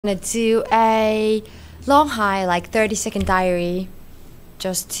gonna do a long high, like 30-second diary,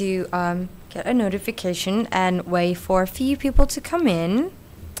 just to get a notification and wait for a few people to come in.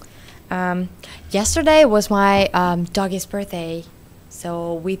 Yesterday was my doggy's birthday,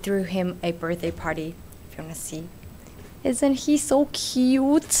 so we threw him a birthday party. If you wanna see, isn't he so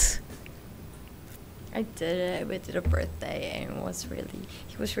cute? I did it. We did a birthday, and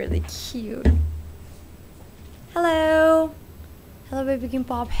he was really cute. Hello. Hello, baby Kim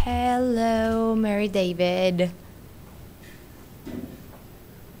Pop. Hello, Mary David.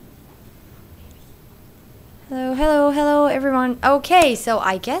 Hello, everyone. Okay, so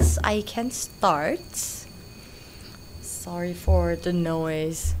I guess I can start. Sorry for the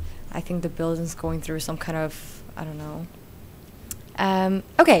noise. I think the building's going through some kind of, I don't know.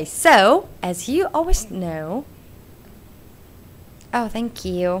 Okay, so as you always know. Oh, thank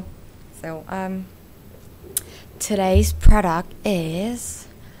you. So, today's product is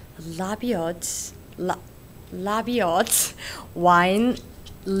Labiotte Wine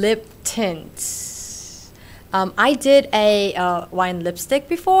Lip Tint. I did a wine lipstick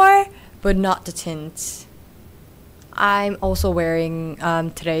before, but not the tint. I'm also wearing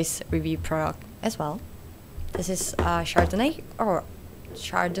today's review product as well. This is Chardonnay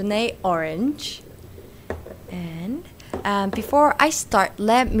Orange. And before I start,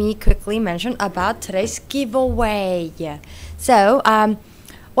 let me quickly mention about today's giveaway. So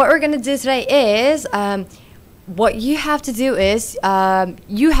what we're gonna do today is what you have to do is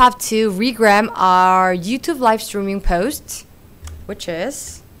you have to regram our YouTube live streaming post, which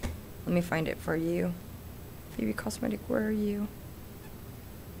is, let me find it for you. BBcosmetic, where are you?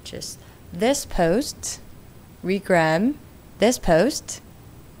 Just this post, regram this post,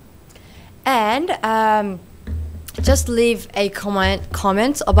 and just leave a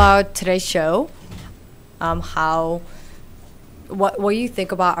comment about today's show, what you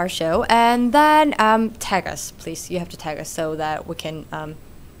think about our show, and then tag us, please. You have to tag us so that we can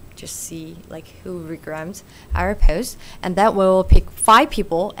just see like who regrammed our post, and that will pick 5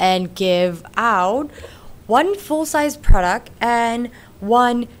 people and give out 1 full-size product and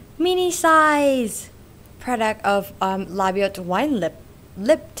 1 mini-size product of Labiotte Wine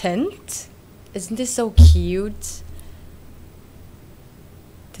Lip Tint. Isn't this so cute?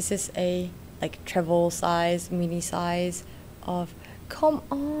 This is a like travel size, mini size of, come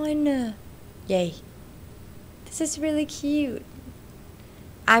on, yay. This is really cute.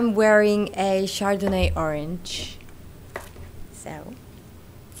 I'm wearing a Chardonnay Orange. So,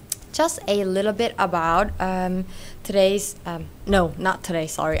 just a little bit about today's, no, not today,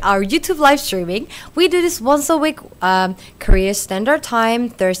 sorry, our YouTube live streaming. We do this once a week, Korea Standard Time,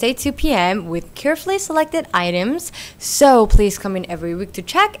 Thursday 2 p.m. with carefully selected items. So please come in every week to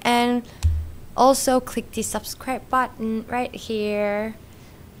check, and also click the subscribe button right here.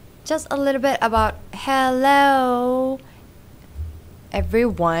 Just a little bit about hello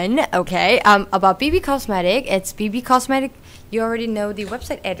everyone. Okay, about BBcosmetic, it's BBcosmetic. You already know the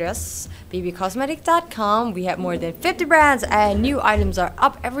website address, bbcosmetic.com. We have more than 50 brands and new items are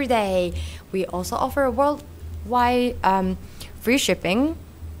up every day. We also offer worldwide free shipping.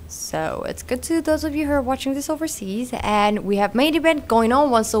 So it's good to those of you who are watching this overseas. And we have main event going on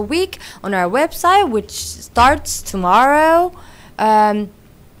once a week on our website, which starts tomorrow.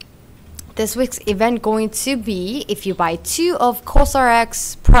 This week's event going to be, if you buy 2 of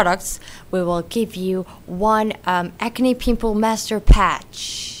CosRX products, we will give you 1 acne pimple master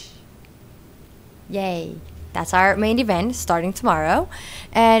patch. Yay. That's our main event starting tomorrow.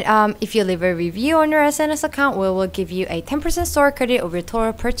 And if you leave a review on your SNS account, we will give you a 10% store credit of your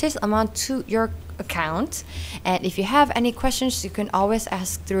total purchase amount to your account. And if you have any questions, you can always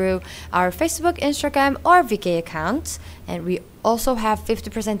ask through our Facebook, Instagram, or VK account. And we also have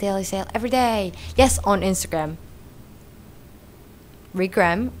 50% daily sale every day. Yes, on Instagram.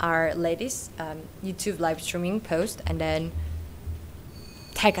 Regram our latest YouTube live streaming post, and then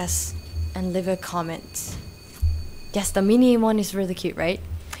tag us and leave a comment. Yes, the mini one is really cute, right?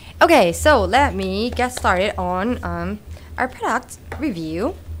 Okay, so let me get started on our product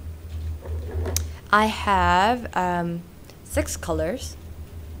review. I have 6 colors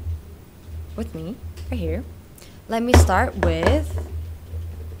with me right here. Let me start with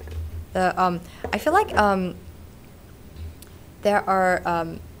the I feel like there are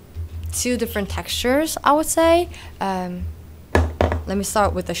 2 different textures, I would say. Let me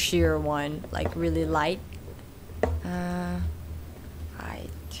start with the sheer one, like really light.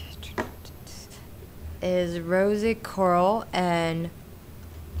 Is rosy coral and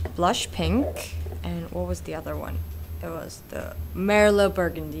blush pink, and what was the other one? It was the Merlot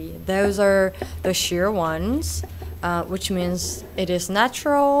burgundy. Those are the sheer ones. which means it is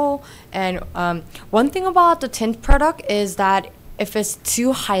natural. And one thing about the tint product is that if it's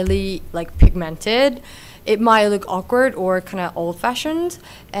too highly like pigmented, it might look awkward or kind of old-fashioned.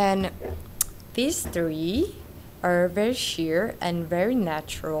 And these three are very sheer and very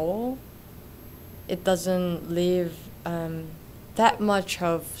natural. It doesn't leave that much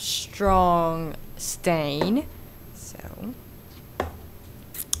of strong stain. So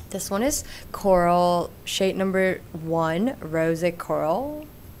this one is Coral, shade number 1, Rosy Coral.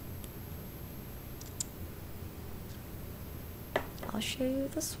 I'll show you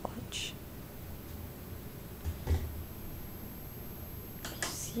the swatch.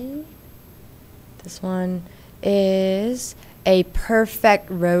 See? This one is a perfect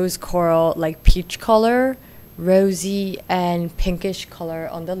rose coral, like peach color, rosy and pinkish color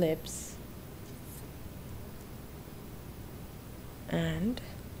on the lips. And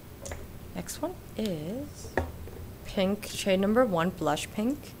next one is pink, shade number 1, blush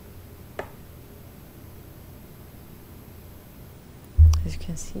pink. As you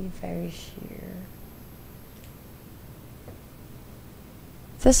can see, very sheer.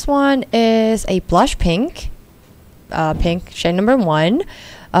 This one is a blush pink, shade number 1.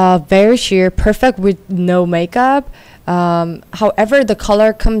 Very sheer, perfect with no makeup. However, the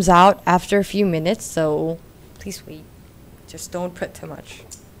color comes out after a few minutes, so please wait. Just don't put too much.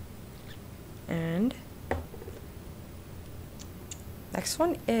 And next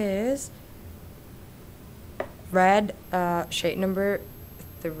one is red, shade number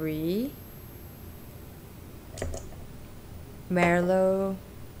 3, Merlot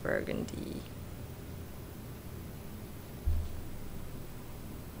Burgundy.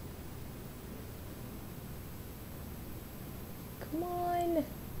 Come on.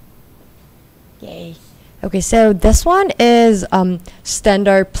 Yay. Okay, so this one is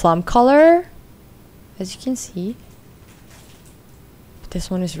standard plum color, as you can see. This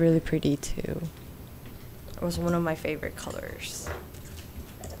one is really pretty too. It was one of my favorite colors.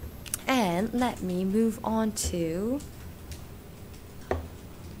 And let me move on to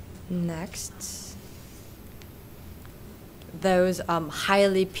next. Those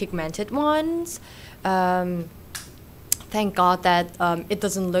highly pigmented ones. Thank God that it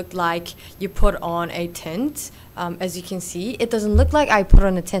doesn't look like you put on a tint. As you can see, it doesn't look like I put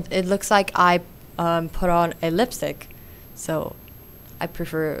on a tint. It looks like I put on a lipstick. So I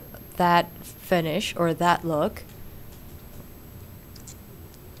prefer that finish or that look.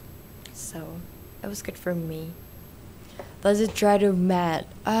 So it was good for me. Does it dry to matte?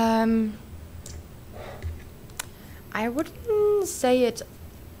 I wouldn't say it.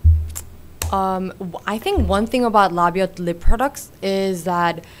 I think one thing about Labiotte lip products is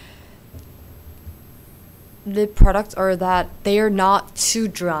that they are not too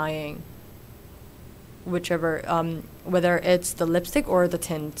drying. Whichever, whether it's the lipstick or the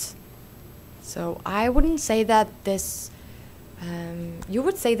tint. So I wouldn't say that this. You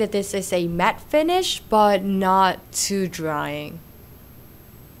would say that this is a matte finish, but not too drying.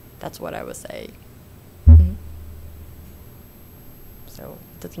 That's what I would say. So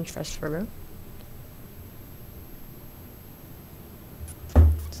the tint transfer.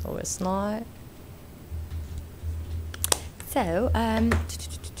 So it's not. So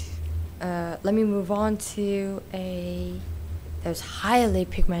let me move on to those highly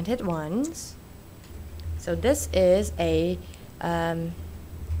pigmented ones. So this is a as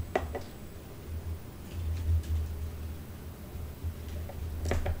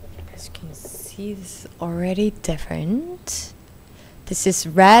you can see, this is already different. This is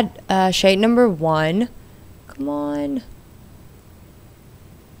red, shade number 1. Come on.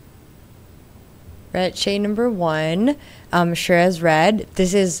 Red, shade number 1. Shiraz red.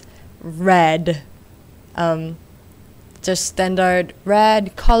 This is red. Just standard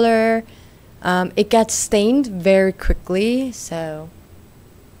red color. It gets stained very quickly, so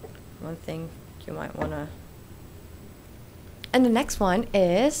one thing you might wanna. And the next one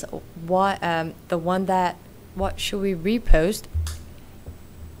is what should we repost?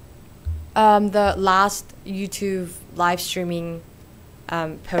 The last YouTube live streaming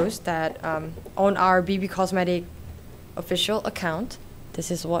post that on our BBcosmetic official account. This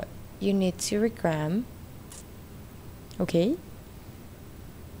is what you need to regram. Okay.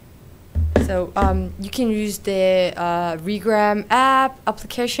 So you can use the Regram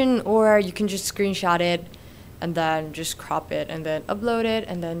application, or you can just screenshot it and then just crop it and then upload it,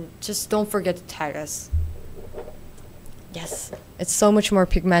 and then just don't forget to tag us. Yes, it's so much more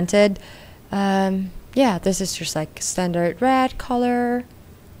pigmented. Yeah, this is just like standard red color.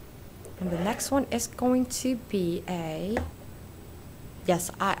 And the next one is going to be a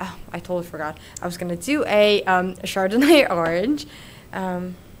yes, I totally forgot. I was gonna do a Chardonnay orange.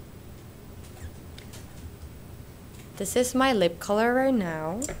 This is my lip color right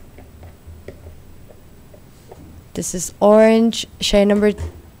now. This is orange shade number,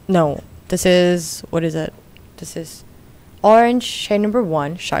 no, this is, what is it? This is orange shade number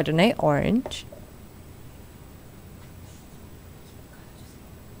 1, Chardonnay orange.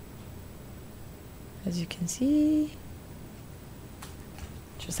 As you can see,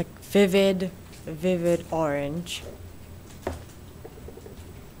 just like vivid orange.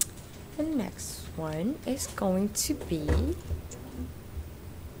 The next one is going to be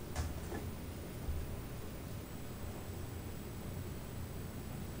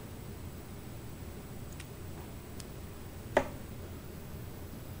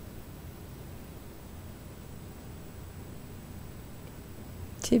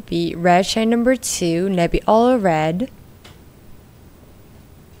red shade number 2, Nebbiolo red.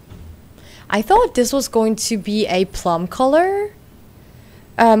 I thought this was going to be a plum color.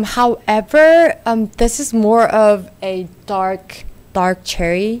 However, this is more of a dark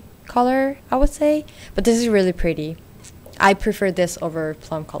cherry color, I would say. But this is really pretty. I prefer this over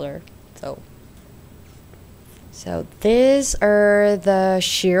plum color. So these are the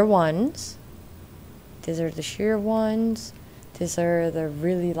sheer ones. These are the sheer ones. These are the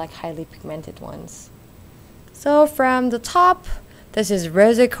really like highly pigmented ones. So from the top, this is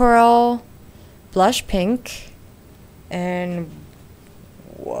Rosy Coral, Blush Pink, and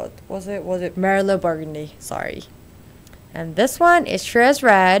what was it? Was it Merlot Burgundy? Sorry. And this one is Shiraz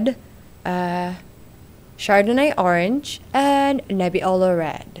Red, Chardonnay Orange, and Nebbiolo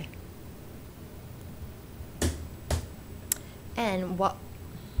Red. And what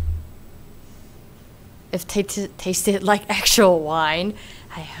if tasted like actual wine?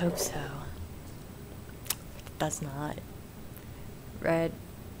 I hope so. It does not. Red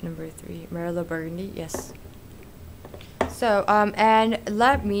number 3, Merlot Burgundy. Yes. So and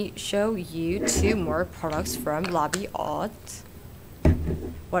let me show you 2 more products from Labiotte.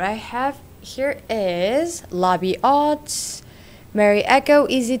 What I have here is Labiotte Mary Echo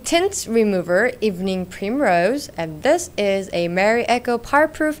Easy Tint Remover Evening Primrose, and this is a Mary Echo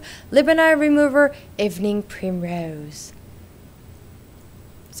Powerproof Lip and Eye Remover Evening Primrose.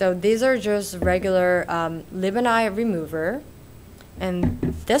 So these are just regular lip and eye remover, and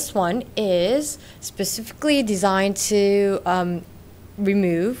this one is specifically designed to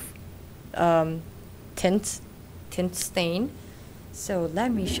remove tint stain. So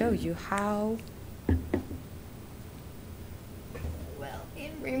let me show you how well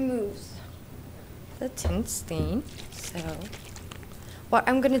it removes the tint stain. So what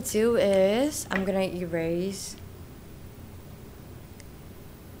I'm gonna do is I'm gonna erase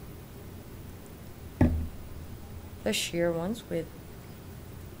the sheer ones with,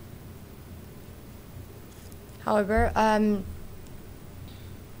 however,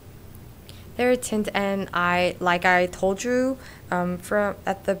 they're tint, and like I told you from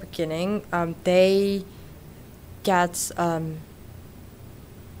at the beginning, they get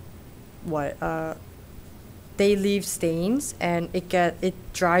they leave stains, and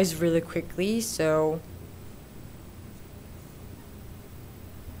it dries really quickly. So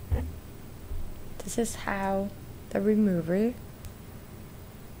this is how the remover,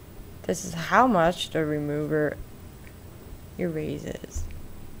 this is how much the remover erases.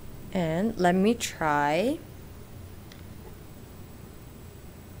 And let me try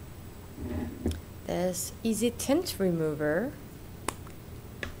this Easy Tint Remover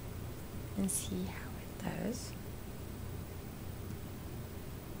and see how it does.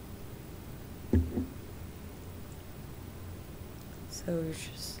 So you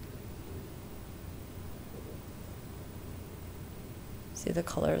just see the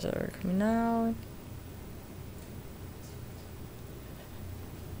colors that are coming out.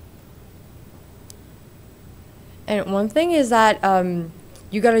 And one thing is that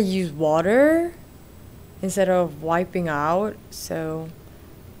you gotta use water instead of wiping out, so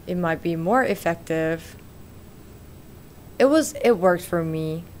it might be more effective. It worked for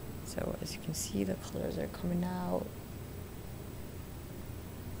me. So as you can see, the colors are coming out.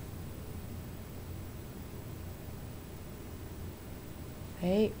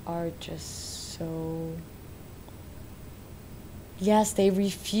 They are just so, yes, they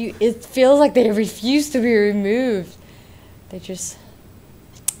refuse. It feels like they refuse to be removed. They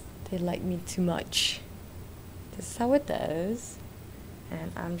like me too much. This is how it does.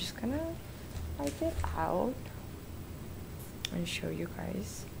 And I'm just gonna wipe it out and show you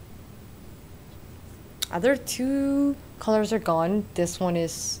guys. Other 2 colors are gone. This one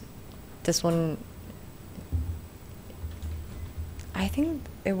I think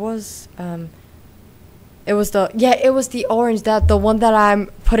it was the orange, that the one that I'm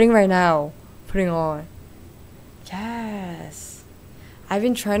putting right now, putting on. Yes, I've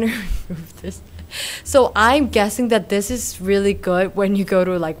been trying to remove this. So I'm guessing that this is really good when you go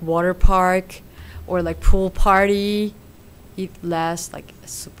to like water park or like pool party. It lasts like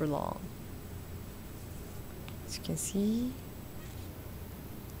super long. As you can see.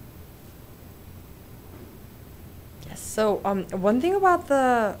 Yes. So one thing about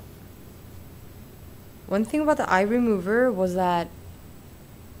the eye remover was that,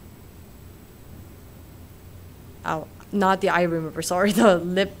 oh, not the eye remover, sorry, the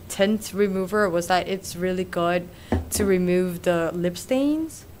lip tint remover, was that it's really good to remove the lip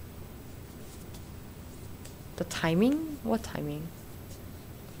stains. The timing? What timing?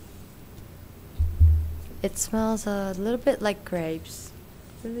 It smells a little bit like grapes.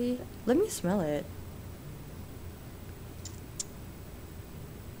 Really? Let me smell it.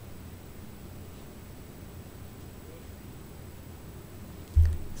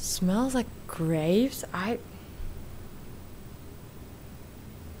 Smells like grapes? I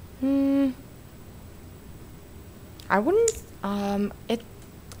wouldn't, it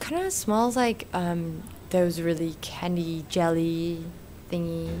kind of smells like, those really candy jelly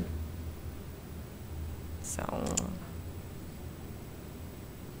thingy.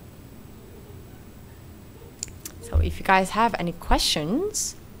 So if you guys have any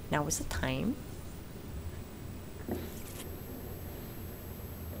questions, now is the time.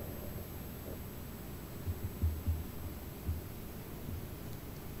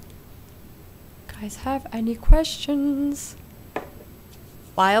 Guys have any questions?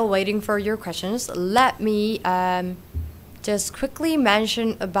 While waiting for your questions, let me just quickly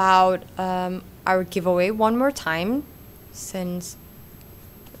mention about our giveaway one more time, since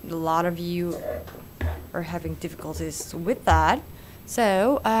a lot of you are having difficulties with that.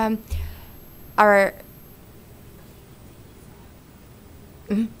 So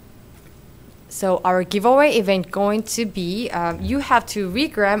our giveaway event going to be, you have to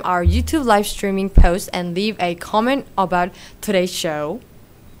regram our YouTube live streaming post and leave a comment about today's show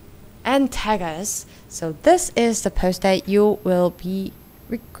and tag us. So this is the post that you will be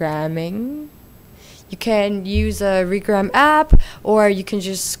regramming. You can use a regram app, or you can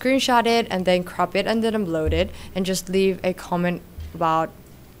just screenshot it and then crop it and then upload it and just leave a comment about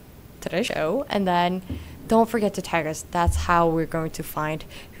today's show, and then don't forget to tag us. That's how we're going to find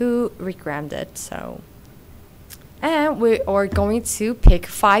who regrammed it. So, and we are going to pick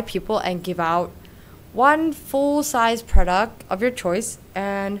 5 people and give out 1 full-size product of your choice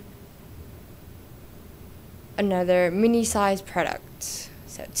and another mini-size product.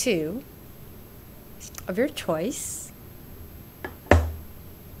 So 2 of your choice.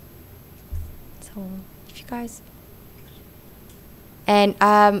 So if you guys, and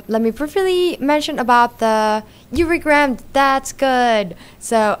let me briefly mention about the you regrammed, that's good.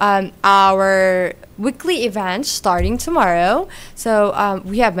 So our weekly event starting tomorrow. So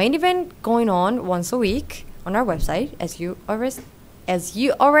we have main event going on once a week on our website, as you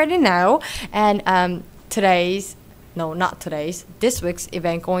already know, and this week's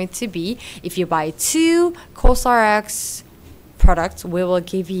event going to be, if you buy 2 CosRX products, we will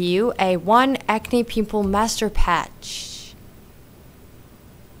give you a 1 acne pimple master patch.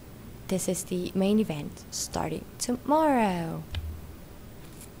 This is the main event starting tomorrow.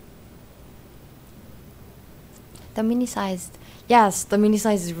 The mini sized, yes, the mini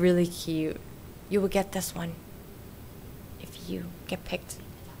size is really cute. You will get this one if you get picked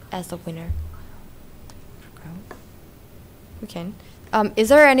as the winner. We can. Is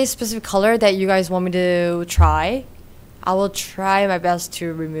there any specific color that you guys want me to try? I will try my best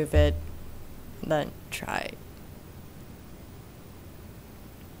to remove it. Then try.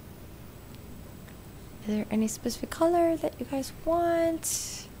 Is there any specific color that you guys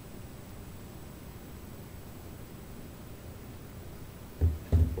want?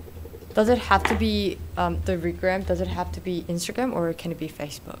 Does it have to be the regram? Does it have to be Instagram, or can it be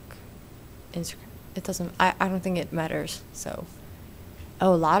Facebook? Instagram. It doesn't. I don't think it matters. So,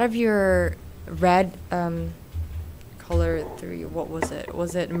 oh, a lot of your red color 3. What was it?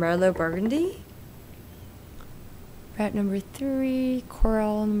 Was it Merlot Burgundy? Red number 3,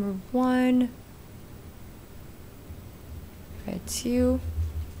 coral number 1, red 2.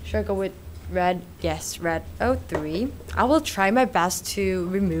 Should I go with red? Yes, red 03. I will try my best to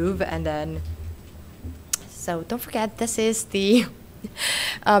remove, and then. So don't forget, this is the.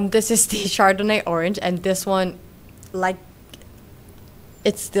 This is the Chardonnay orange, and this one, like,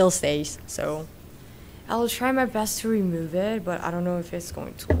 it still stays. So I'll try my best to remove it, but I don't know if it's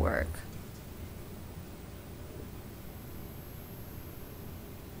going to work.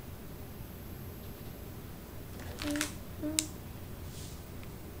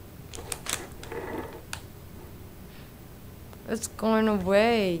 It's going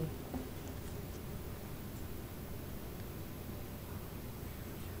away.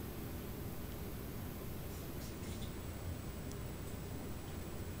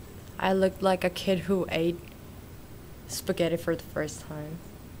 I looked like a kid who ate spaghetti for the first time.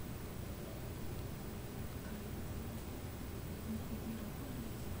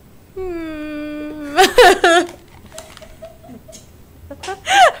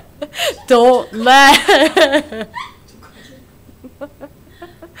 Don't laugh.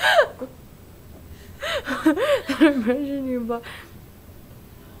 Imagine you, but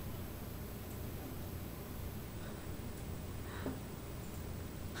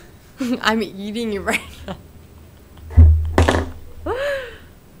I'm eating it right now.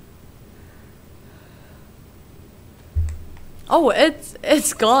 Oh,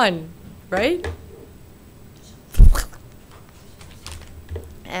 it's gone, right?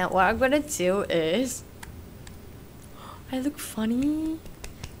 And what I'm gonna do is, I look funny.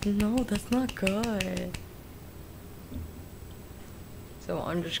 No, that's not good. So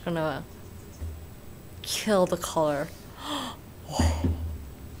I'm just gonna kill the color.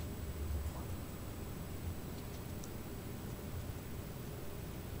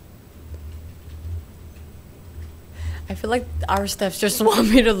 I feel like our staff just want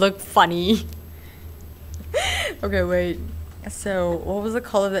me to look funny. Okay, wait. So, what was the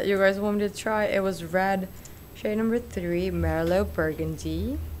color that you guys want me to try? It was red, shade number 3, Merlot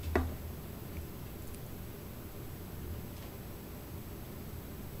Burgundy.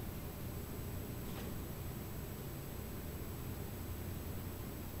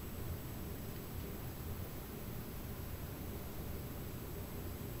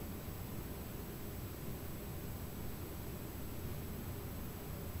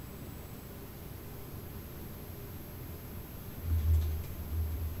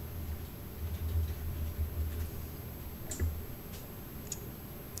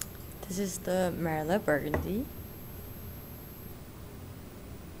 This is the Merlot Burgundy.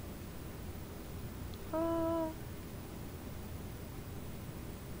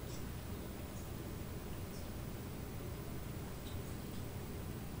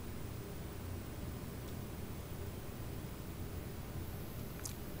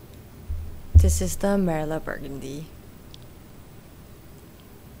 This is the Merlot Burgundy.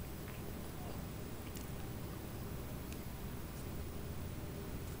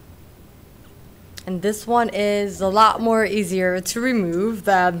 And this one is a lot more easier to remove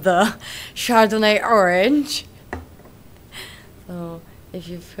than the Chardonnay orange. So if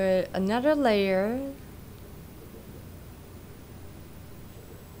you put another layer,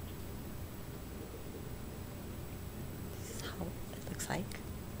 this is how it looks like.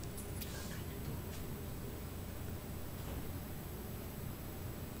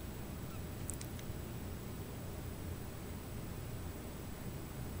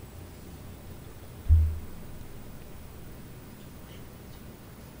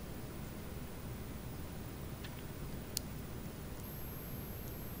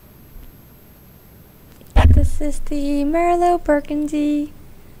 This is the Merlot Burgundy,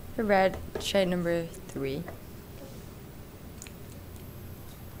 the red, shade number 3.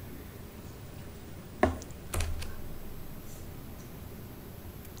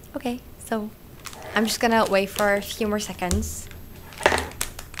 Okay, so I'm just gonna wait for a few more seconds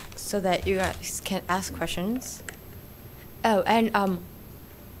so that you guys can ask questions. Oh, and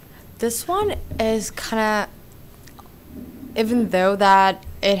this one is kinda, even though that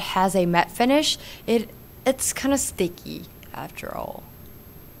it has a matte finish, it's kind of sticky after all.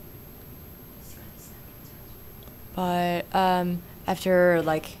 But after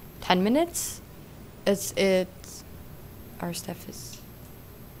like 10 minutes, it's our stuff says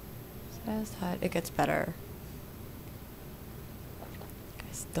that it gets better.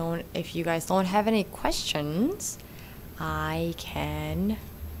 If you guys don't have any questions, I can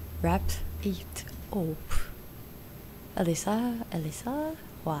wrap it up. Elisa,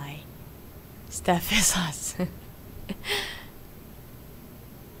 why? Steph is us.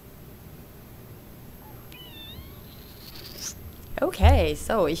 Okay,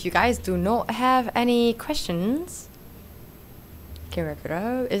 so if you guys do not have any questions, can wrap it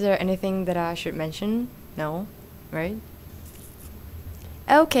up. Is there anything that I should mention? No, right?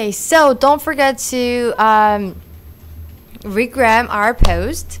 Okay, so don't forget to regram our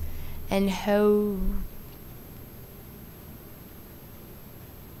post and how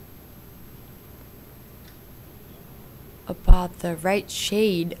about the right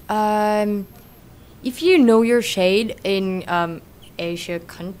shade. If you know your shade in Asia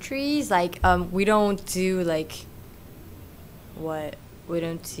countries, like we don't do like we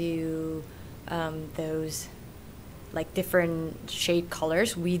don't do those like different shade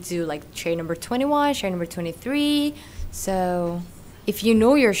colors. We do like shade number 21, shade number 23. So if you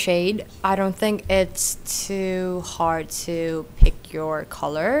know your shade, I don't think it's too hard to pick your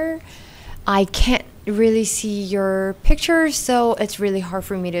color. I can't really see your pictures, so it's really hard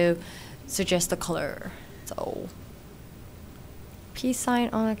for me to suggest the color. So peace sign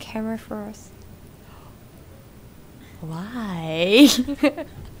on the camera for us. Why?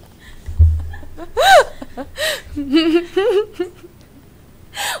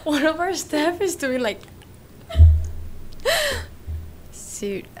 One of our staff is doing like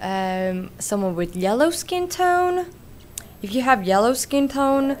suit someone with yellow skin tone. If you have yellow skin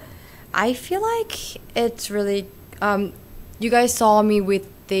tone, I feel like it's really you guys saw me with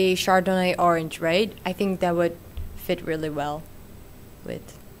the Chardonnay orange, right? I think that would fit really well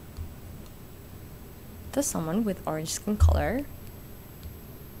with someone with orange skin color.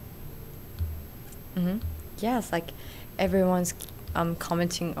 Yes, like everyone's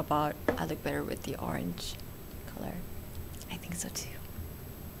commenting about I look better with the orange color. I think so too.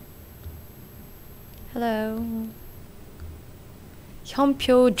 Hello.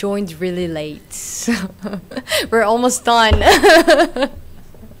 Hyunpyo joined really late. We're almost done.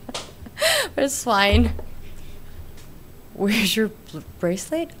 But it's fine. Where's your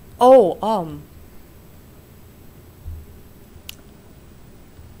bracelet? Oh,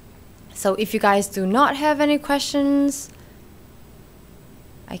 so if you guys do not have any questions,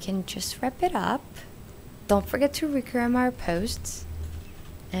 I can just wrap it up. Don't forget to recram our posts.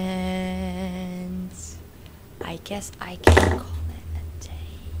 And I guess I can call it a day.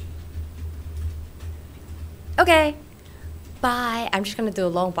 Okay. Bye. I'm just gonna do a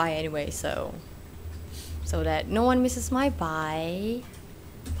long bye anyway, so that no one misses my bye.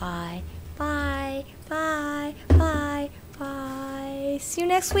 Bye. Bye. Bye. Bye. Bye. See you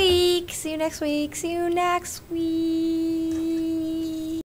next week. See you next week. See you next week.